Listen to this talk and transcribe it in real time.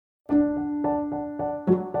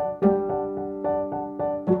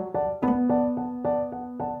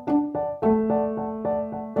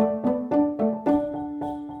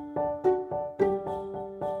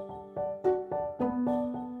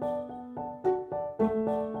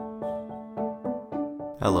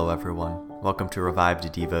Hello everyone, welcome to Revived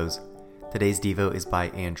Devos. Today's Devo is by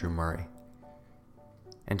Andrew Murray.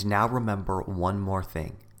 And now remember one more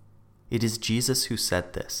thing. It is Jesus who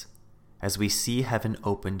said this, as we see heaven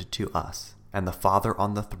opened to us, and the Father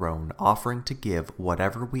on the throne offering to give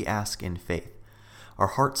whatever we ask in faith. Our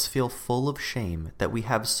hearts feel full of shame that we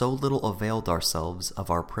have so little availed ourselves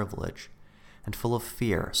of our privilege, and full of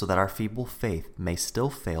fear so that our feeble faith may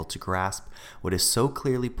still fail to grasp what is so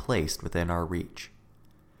clearly placed within our reach.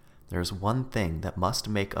 There is one thing that must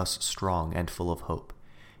make us strong and full of hope.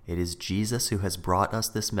 It is Jesus who has brought us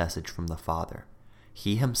this message from the Father.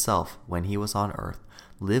 He himself, when he was on earth,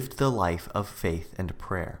 lived the life of faith and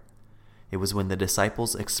prayer. It was when the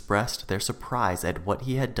disciples expressed their surprise at what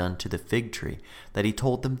he had done to the fig tree that he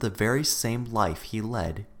told them the very same life he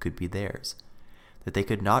led could be theirs. That they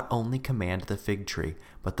could not only command the fig tree,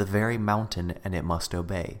 but the very mountain, and it must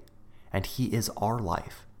obey. And he is our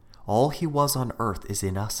life. All he was on earth is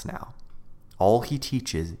in us now. All he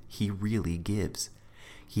teaches, he really gives.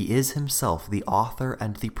 He is himself the author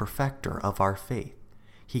and the perfecter of our faith.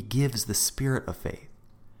 He gives the spirit of faith.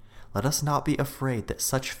 Let us not be afraid that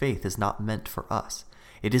such faith is not meant for us.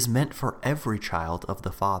 It is meant for every child of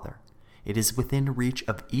the Father. It is within reach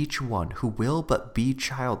of each one who will but be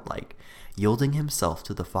childlike, yielding himself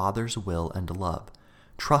to the Father's will and love,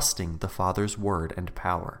 trusting the Father's word and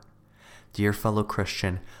power. Dear fellow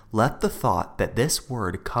Christian, let the thought that this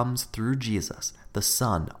word comes through Jesus, the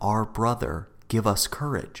Son, our brother, give us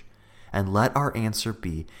courage. And let our answer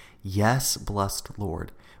be, yes, blessed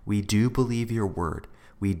Lord, we do believe your word.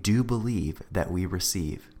 We do believe that we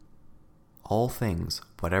receive. All things,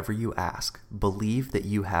 whatever you ask, believe that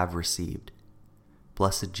you have received.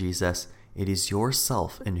 Blessed Jesus, it is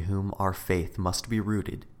yourself in whom our faith must be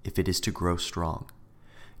rooted if it is to grow strong.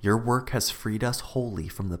 Your work has freed us wholly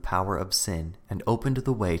from the power of sin and opened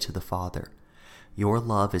the way to the Father. Your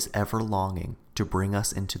love is ever longing to bring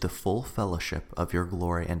us into the full fellowship of your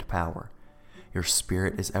glory and power. Your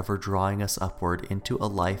Spirit is ever drawing us upward into a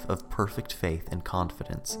life of perfect faith and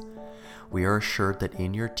confidence. We are assured that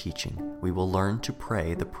in your teaching we will learn to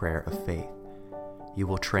pray the prayer of faith. You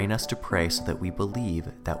will train us to pray so that we believe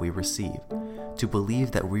that we receive, to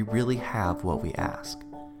believe that we really have what we ask.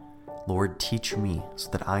 Lord, teach me so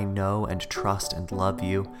that I know and trust and love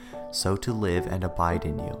you, so to live and abide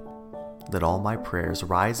in you. Let all my prayers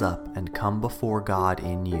rise up and come before God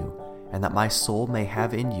in you, and that my soul may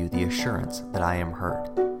have in you the assurance that I am heard.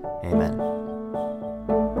 Amen.